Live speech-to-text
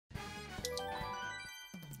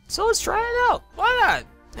So let's try it out. Why not?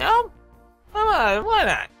 You know? Come on, why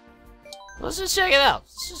not? Let's just check it out.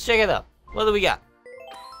 Let's just check it out. What do we got?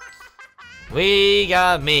 We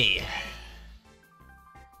got me.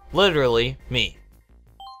 Literally me.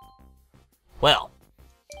 Well,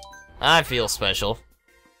 I feel special.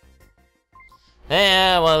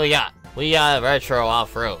 And what do we got? We got retro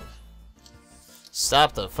off-road.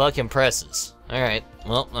 Stop the fucking presses. Alright,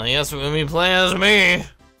 well, I guess we're gonna be playing as me.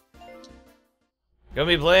 Gonna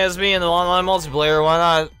be playing as me in the online multiplayer, why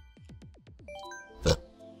not?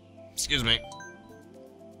 Excuse me.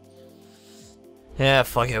 Yeah,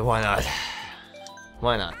 fuck it, why not?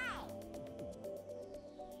 Why not?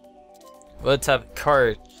 What type of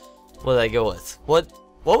card would I go with? What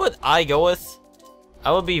would I go with?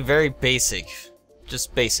 I would be very basic.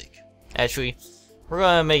 Just basic. Actually, we're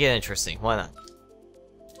gonna make it interesting, why not?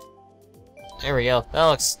 There we go. That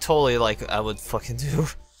looks totally like I would fucking do.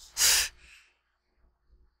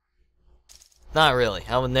 Not really.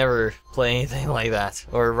 I would never play anything like that.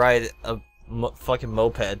 Or ride a fucking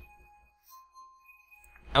moped.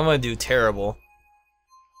 I'm gonna do terrible.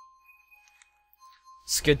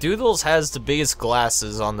 Skadoodles has the biggest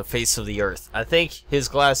glasses on the face of the earth. I think his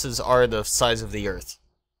glasses are the size of the earth.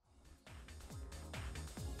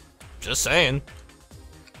 Just saying.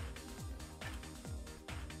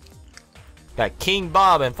 Got King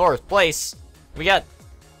Bob in 4th place. We got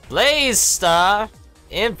Blaze Star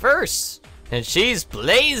in 1st. And she's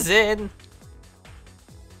blazing.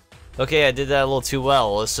 Okay, I did that a little too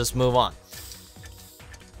well. Let's just move on.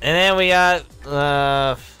 And then we got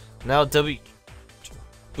now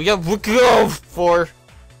we got Wuggo for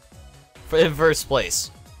in 1st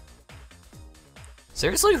place.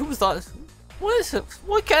 Seriously, who thought?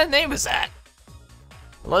 What kind of name is that?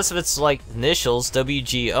 Unless if it's like initials,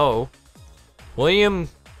 WGO. William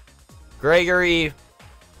Gregory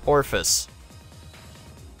Orphis.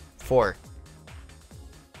 4.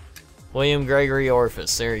 William Gregory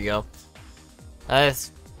Orphis. There you go. I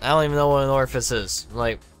don't even know what an orifice is.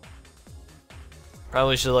 Like,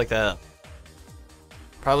 probably should look that up.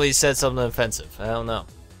 Probably said something offensive. I don't know.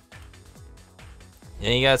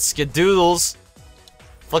 And you got Skadoodles.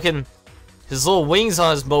 Fucking his little wings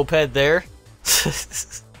on his moped there.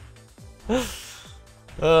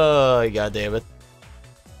 Oh, god damn it.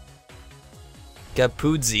 Got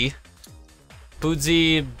Poodsy.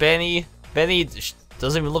 Poodsy, Benny. Benny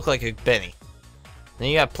doesn't even look like a Benny. Then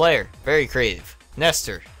you got Player. Very creative.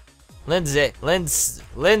 Nestor. Lindsay.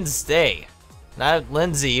 Not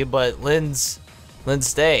Lindsay, but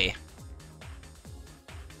Lindsay.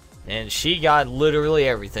 And she got literally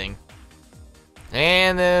everything.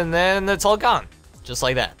 And then it's all gone. Just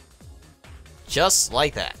like that. Just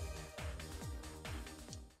like that.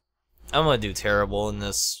 I'm gonna do terrible in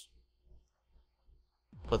this.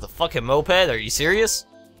 With a fucking moped? Are you serious?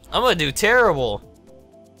 I'm gonna do terrible.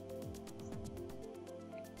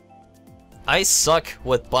 I suck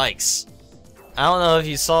with bikes. I don't know if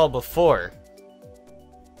you saw before.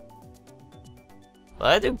 But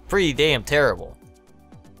I do pretty damn terrible.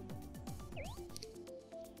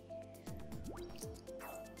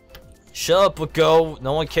 Shut up, Wuggo.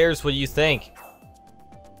 No one cares what you think.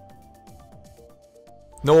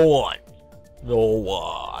 No one. No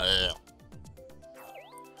one.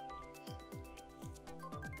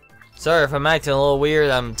 Sorry if I'm acting a little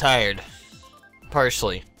weird, I'm tired.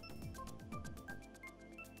 Partially.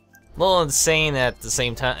 A little insane at the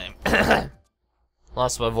same time.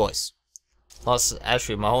 Lost my voice. Lost,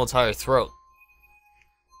 actually, my whole entire throat.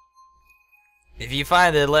 If you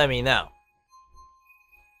find it, let me know.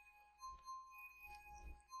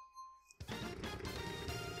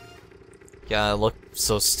 God, I look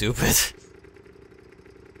so stupid.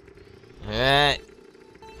 Alright.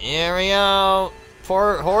 Here we go.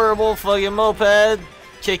 Poor, horrible fucking moped.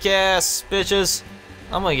 Kick ass, bitches.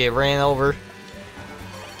 I'm gonna get ran over.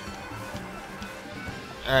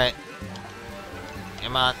 Alright.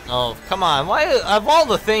 Come on. Oh, come on. Why, of all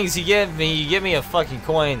the things you give me a fucking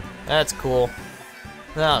coin. That's cool.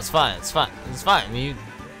 No, it's fine. It's fine. It's fine.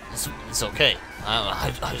 It's okay.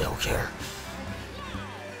 I don't care.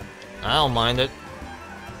 I don't mind it.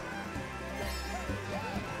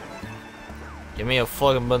 Give me a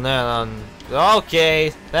fucking banana on.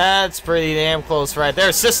 Okay, that's pretty damn close right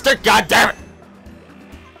there, sister. God damn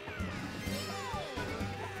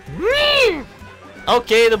it!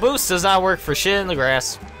 Okay, the boost does not work for shit in the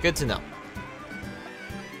grass. Good to know.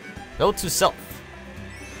 Note to self: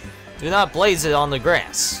 do not blaze it on the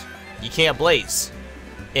grass. You can't blaze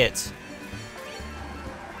it.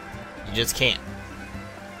 You just can't.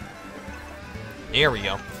 Here we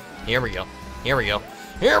go. Here we go. Here we go.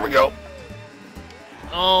 Here we go.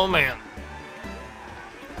 Oh man.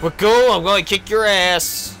 But go, I'm going to kick your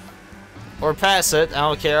ass. Or pass it. I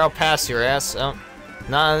don't care. I'll pass your ass. Not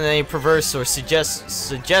on any perverse or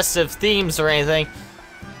suggestive themes or anything.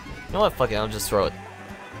 You know what? Fuck it. I'll just throw it.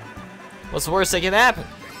 What's the worst that can happen?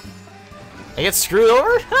 I get screwed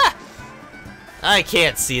over? Ha! I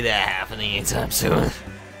can't see that happening anytime soon.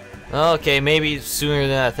 Okay, maybe sooner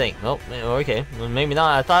than I think. Nope. Okay. Well, maybe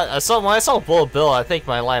not. When I saw Bullet Bill, I think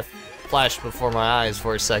my life flashed before my eyes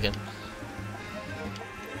for a second.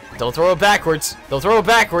 Don't throw it backwards. Don't throw it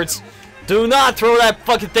backwards. Do not throw that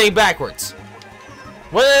fucking thing backwards.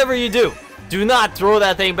 Whatever you do, do not throw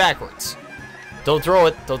that thing backwards. Don't throw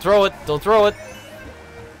it. Don't throw it. Don't throw it.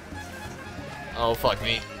 Oh, fuck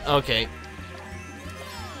me. Okay.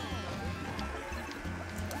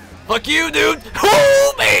 Fuck you, dude.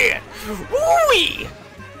 Oh, man. Woo-wee.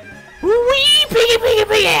 Woo-wee, piggy, piggy,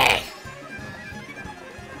 piggy.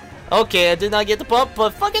 Okay, I did not get the bump,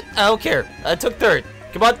 but fuck it. I don't care. I took third.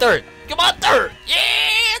 Come on, third. Come on, third.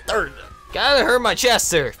 Yeah, third. Kinda hurt my chest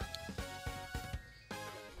there.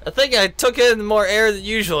 I think I took in more air than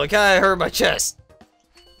usual. It kinda hurt my chest.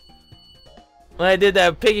 When I did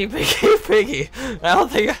that piggy, piggy, piggy. I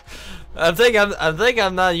think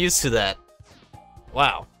I'm not used to that.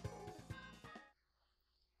 Wow.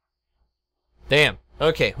 Damn.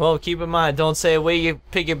 Okay, well, keep in mind, don't say wiggy,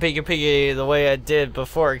 piggy, piggy, piggy the way I did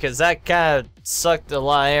before, because that kind of sucked a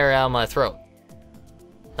lot of air out of my throat.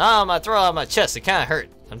 Not out of my throat, out of my chest. It kind of hurt.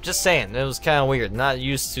 I'm just saying, it was kind of weird. Not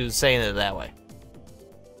used to saying it that way.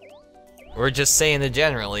 Or just saying it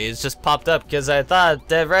generally. It's just popped up because I thought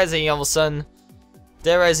Dead Rising all of a sudden.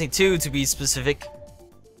 Dead Rising 2 to be specific.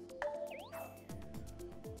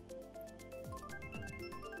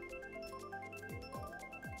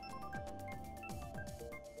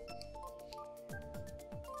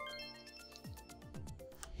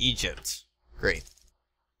 Egypt. Great.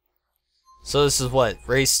 So this is what?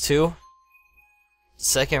 Race 2?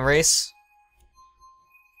 Second race?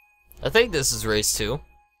 I think this is race 2.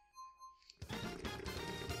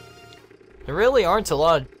 There really aren't a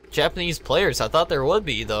lot of Japanese players. I thought there would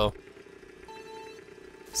be, though.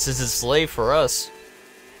 Since it's late for us.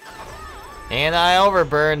 And I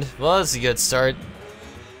overburned. Well, that's a good start.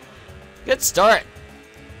 Good start.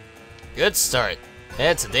 Good start.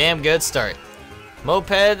 That's a damn good start.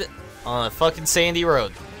 Moped on a fucking sandy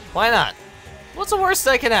road. Why not? What's the worst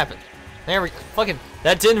that can happen? There we fucking.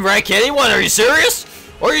 That didn't wreck anyone. Are you serious?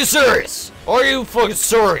 Are you serious? Are you fucking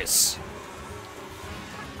serious?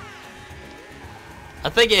 I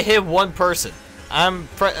think it hit one person. I'm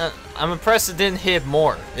impressed it didn't hit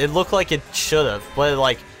more. It looked like it should have, but it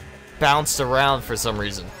like bounced around for some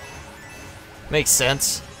reason. Makes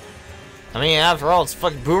sense. I mean, after all, it's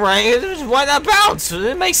fucking boomerang. Why not bounce?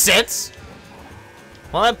 It makes sense.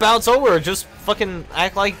 Why not bounce over? Just fucking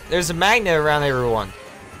act like there's a magnet around everyone.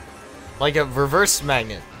 Like a reverse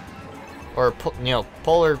magnet. Or, you know,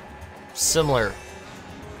 polar similar.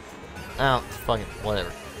 Oh, fucking,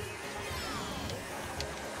 whatever.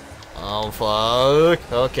 Oh,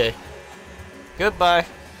 fuck. Okay. Goodbye.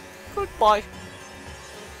 Goodbye.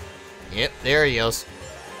 Yep, there he goes.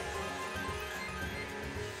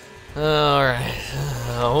 Alright.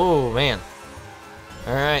 Oh, man.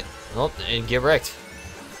 Alright. Oh, and get wrecked.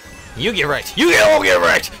 You get wrecked. You all get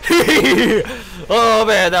wrecked. Oh,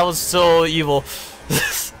 man, that was so evil.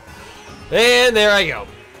 And there I go.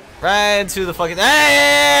 Right into the fucking...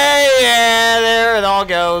 Hey, yeah, there it all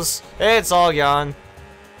goes. It's all gone.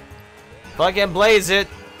 Fucking blaze it.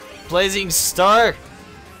 Blazing star.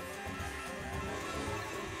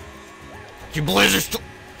 You blazing star.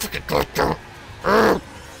 Fucking go.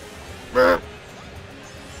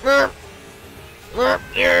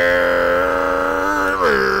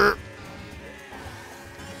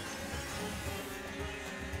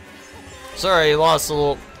 Sorry,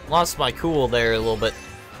 lost my cool there a little bit.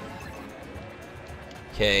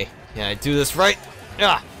 Okay, yeah, I do this right.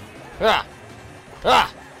 Ah, ah,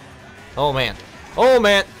 ah. Oh man, oh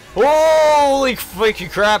man, holy fucking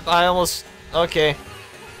crap! I almost okay.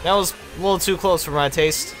 That was a little too close for my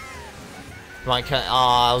taste. I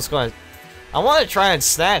want to try and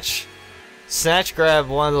snatch grab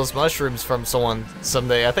one of those mushrooms from someone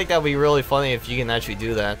someday. I think that would be really funny if you can actually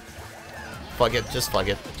do that. Fuck it, just fuck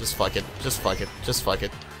it, just fuck it, just fuck it, just fuck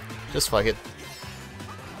it, just fuck it.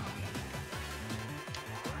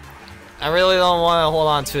 I really don't want to hold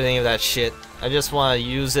on to any of that shit. I just want to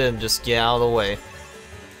use it and just get out of the way.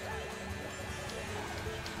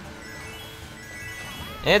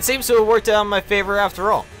 And it seems to have worked out in my favor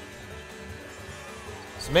after all.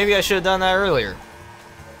 So maybe I should have done that earlier.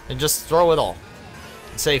 And just throw it all.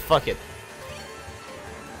 And say fuck it.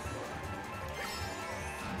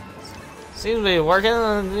 Seems to be working,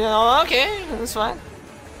 you know, okay, that's fine.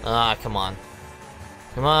 Ah, come on.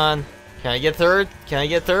 Come on. Can I get third? Can I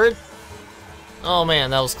get third? Oh man,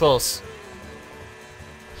 that was close.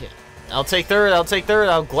 Yeah. I'll take third, I'll take third,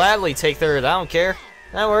 I'll gladly take third, I don't care.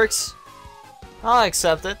 That works. I'll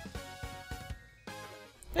accept it.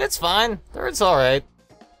 It's fine. Third's alright.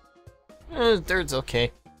 Third's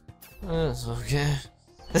okay. It's okay.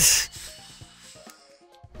 It's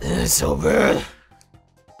so bad.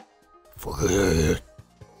 Fuck it.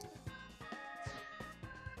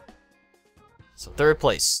 So third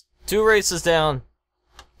place. 2 races down.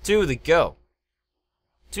 2 to go.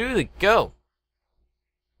 2 to go.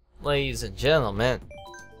 Ladies and gentlemen.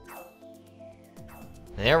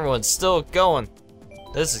 And everyone's still going.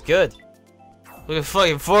 This is good. Look at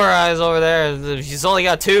fucking 4 eyes over there. He's only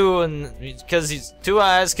got 2, and because he's 2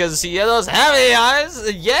 eyes, because he doesn't have any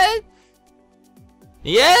eyes yet.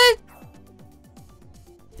 Yet?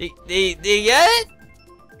 You get it?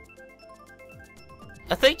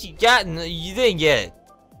 I think you didn't get it.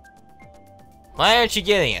 Why aren't you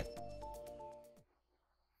getting it?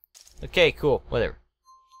 Okay, cool, whatever.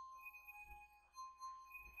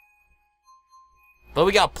 But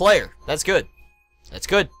we got player. That's good. That's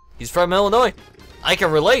good. He's from Illinois. I can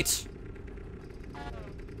relate.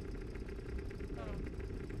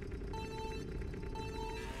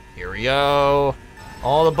 Here we go.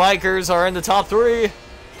 All the bikers are in the top 3.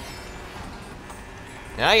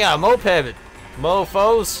 And I got a moped.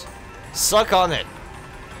 Mofos, suck on it.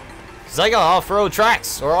 Cause I got off-road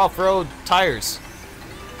tracks or off-road tires.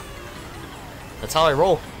 That's how I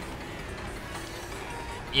roll.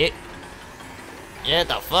 Get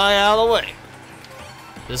the fuck out of the way.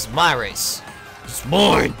 This is my race. It's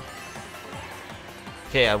mine.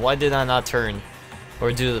 Okay, why did I not turn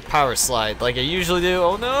or do the power slide like I usually do?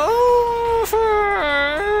 Oh no!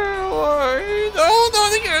 No,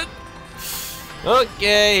 not again.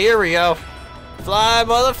 Okay, here we go. Fly,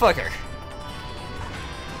 motherfucker.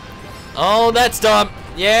 Oh, that's dumb.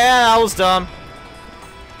 Yeah, that was dumb.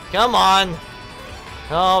 Come on.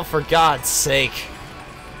 Oh, for God's sake.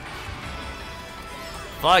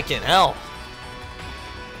 Fucking hell.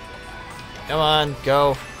 Come on,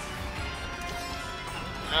 go.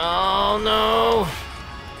 Oh, no.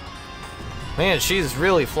 Man, she's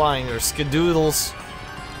really flying her skadoodles.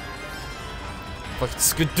 Fucking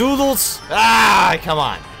skadoodles. Ah, come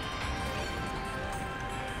on.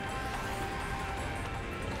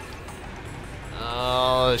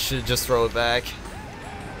 Oh, I should just throw it back.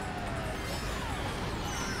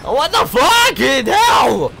 Oh, what the fucking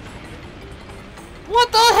hell?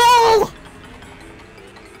 What the hell?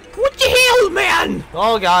 What the hell, man?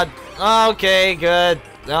 Oh god. Okay, good.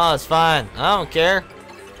 No, it's fine. I don't care.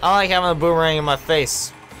 I like having a boomerang in my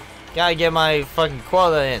face. Gotta get my fucking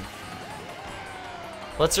quota in.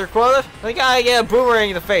 What's your quota? I gotta get a boomerang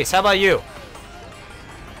in the face. How about you?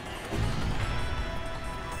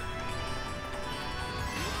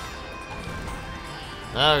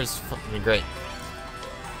 That was fucking great.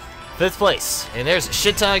 5th place. And there's a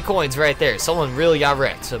shit ton of coins right there. Someone really got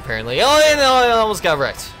wrecked, apparently. Oh, yeah, no, I almost got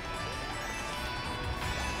wrecked.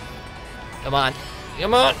 Come on.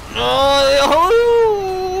 Come on.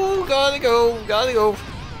 Oh, gotta go. Gotta go.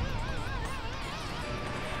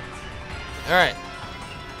 Alright.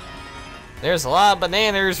 There's a lot of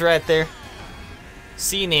bananas right there.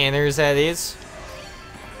 Sea nanners, that is.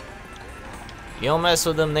 You don't mess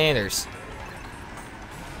with them nanners.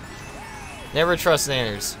 Never trust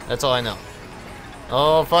nanners. That's all I know.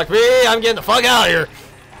 Oh, fuck me. I'm getting the fuck out of here.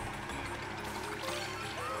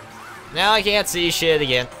 Now I can't see shit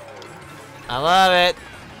again. I love it.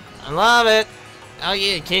 I love it. Oh,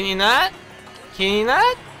 yeah. Can you not? Can you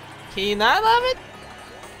not? Can you not love it?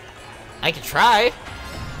 I can try.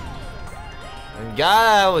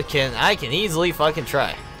 God, I can easily fucking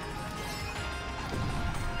try.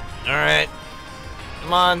 Alright.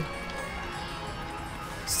 Come on.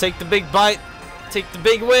 Let's take the big bite. Take the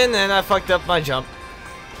big win, and I fucked up my jump.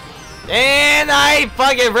 And I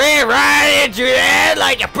fucking ran right into it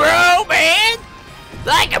like a pro, man!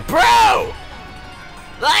 Like a pro!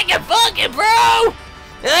 Like a fucking pro!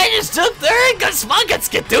 And I just took third because fucking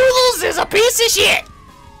Skadoodles is a piece of shit!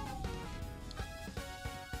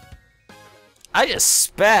 I just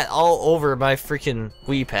spat all over my freaking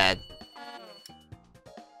Wii pad.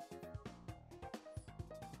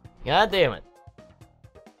 God damn it.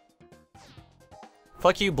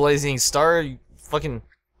 Fuck you, Blazing Star. You fucking,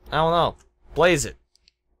 I don't know. Blaze it.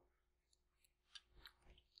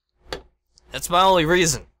 That's my only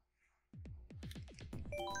reason.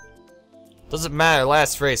 Doesn't matter,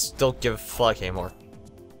 last race, don't give a fuck anymore.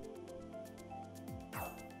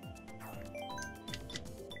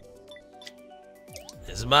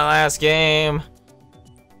 This is my last game.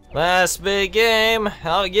 Last big game.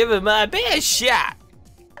 I'll give it my best shot.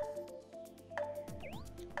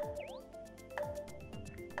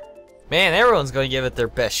 Man, everyone's gonna give it their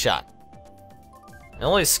best shot. And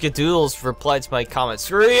only Skadoodles replied to my comment.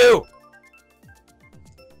 Screw you!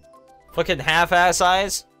 Fucking half-ass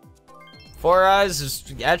eyes. 4 eyes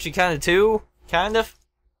is actually kind of 2. Kind of.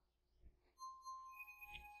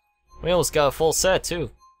 We almost got a full set,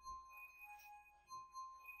 too.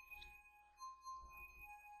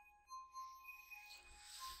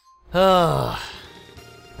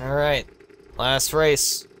 Alright. Last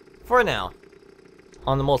race. For now.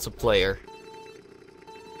 On the multiplayer.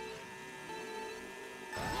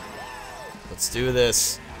 Let's do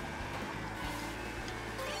this.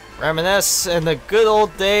 Reminisce in the good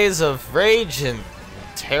old days of rage and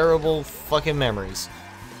terrible fucking memories.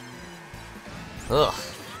 Ugh.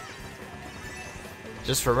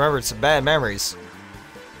 Just remembered some bad memories.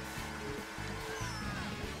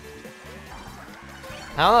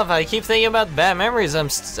 I don't know, if I keep thinking about bad memories, I'm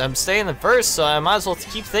staying in first, so I might as well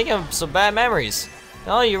keep thinking of some bad memories.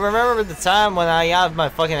 Oh, you remember the time when I got my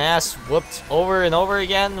fucking ass whooped over and over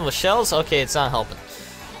again with shells? Okay, it's not helping.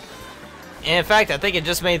 And in fact, I think it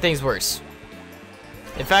just made things worse.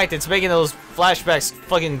 In fact, it's making those flashbacks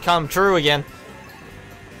fucking come true again.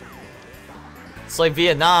 It's like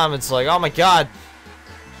Vietnam, it's like, oh my god.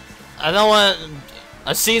 I don't want...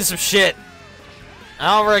 I've seen some shit.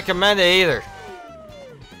 I don't recommend it either.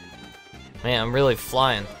 Man, I'm really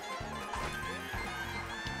flying.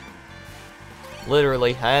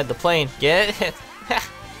 Literally, I had the plane. Get it?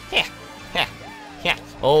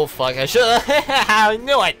 Oh fuck, I should I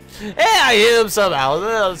knew it! Yeah, I hit him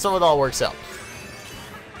somehow. So it all works out.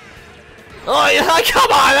 Oh yeah,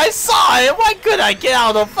 come on, I saw it! Why couldn't I get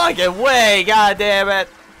out of the fucking way? God damn it!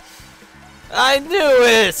 I knew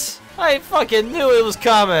it! I fucking knew it was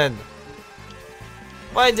coming!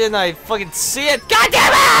 Why didn't I fucking see it? God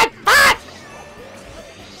damn it! Ah!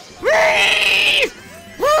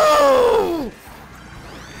 Woo!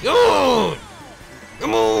 Yo!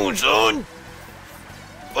 Come on, son!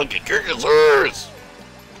 Fucking kick his ass!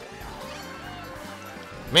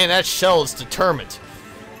 Man, that shell is determined.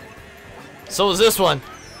 So is this one.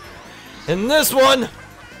 And this one!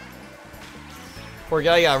 Poor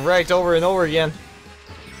guy got wrecked over and over again.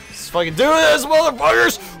 Let's fucking do this,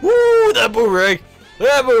 motherfuckers! Woo! That boomerang!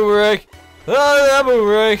 That boomerang! Oh, that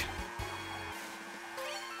boomerang!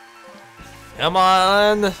 Come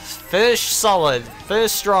on! Finish solid.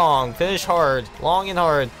 Finish strong. Finish hard. Long and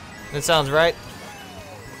hard. That sounds right.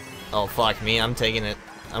 Oh, fuck me. I'm taking it.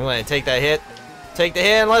 I'm gonna take that hit. Take the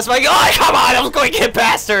hit unless my... Oh, come on! I was going to get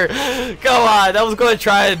past her! Come on! I was going to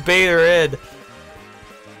try and bait her in.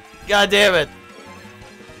 God damn it.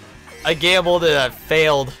 I gambled and I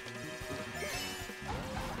failed.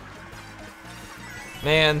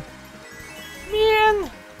 Man.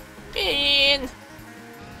 Man.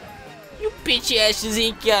 You bitch asses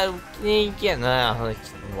ain't got... Nah, like,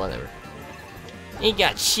 whatever. Ain't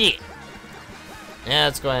got shit. Yeah,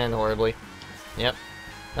 it's going to end horribly. Yep.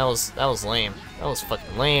 That was lame. That was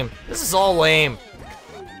fucking lame. This is all lame.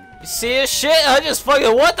 You see this shit? I just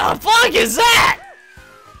fucking... What the fuck is that?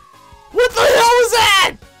 What the hell was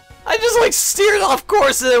that? I just like steered off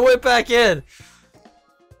course and then went back in.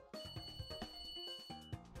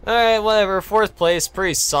 Alright, whatever. 4th place.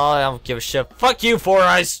 Pretty solid. I don't give a shit. Fuck you, 4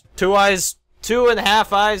 eyes. 2 eyes.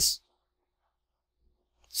 2.5 eyes.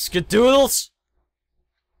 Skadoodles.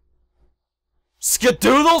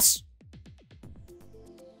 Skadoodles?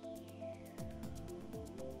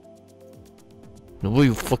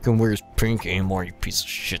 Nobody fucking wears pink anymore, you piece of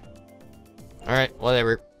shit. Alright,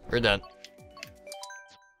 whatever. We're done.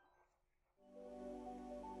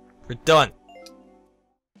 We're done.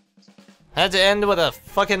 Had to end with a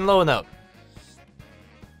fucking low note.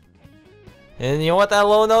 And you know what that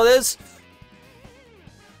low note is?